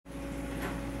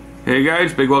Hey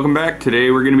guys, big welcome back.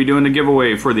 Today we're going to be doing the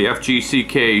giveaway for the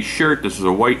FGCK shirt. This is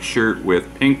a white shirt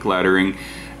with pink lettering,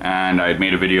 and I had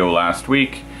made a video last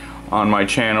week on my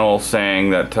channel saying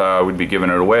that we'd be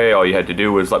giving it away. All you had to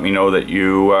do was let me know that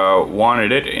you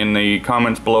wanted it in the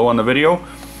comments below on the video.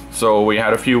 So we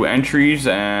had a few entries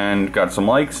and got some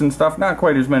likes and stuff. Not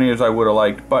quite as many as I would have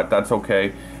liked, but that's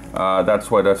okay.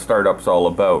 That's what a startup's all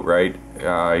about, right?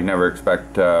 You never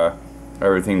expect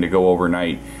everything to go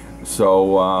overnight.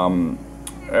 So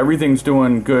everything's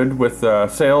doing good with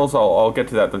sales. I'll get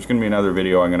to that. There's going to be another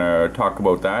video I'm going to talk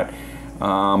about that.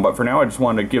 But for now, I just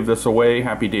wanted to give this away.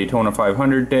 Happy Daytona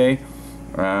 500 Day.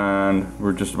 And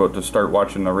we're just about to start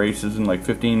watching the races in like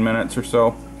 15 minutes or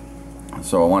so.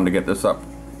 So I wanted to get this up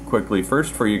quickly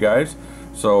first for you guys.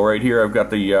 So right here I've got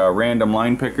the random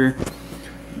line picker.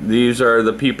 These are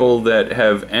the people that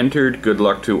have entered. Good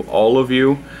luck to all of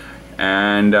you.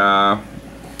 And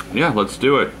yeah, let's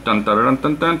do it. Dun dun dun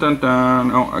dun dun dun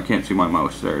dun. Oh, I can't see my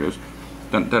mouse. There it is.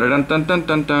 Dun dun dun dun dun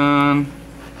dun dun.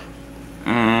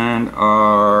 And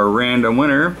our random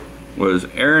winner was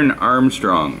Aaron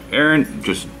Armstrong. Aaron,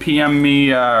 just PM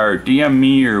me or DM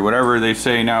me or whatever they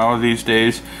say now these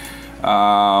days,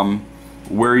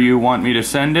 where you want me to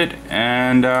send it,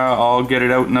 and I'll get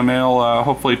it out in the mail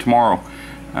hopefully tomorrow.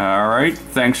 Alright,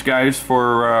 thanks guys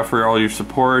for all your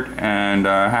support, and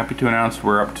happy to announce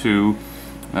we're up to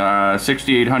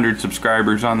 6,800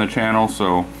 subscribers on the channel,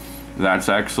 so that's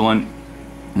excellent.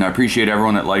 And I appreciate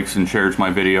everyone that likes and shares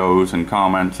my videos and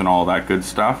comments and all that good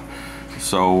stuff.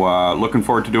 So looking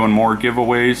forward to doing more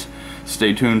giveaways.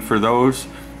 Stay tuned for those.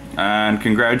 And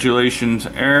congratulations,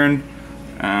 Aaron.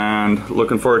 And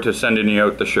looking forward to sending you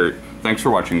out the shirt. Thanks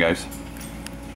for watching, guys.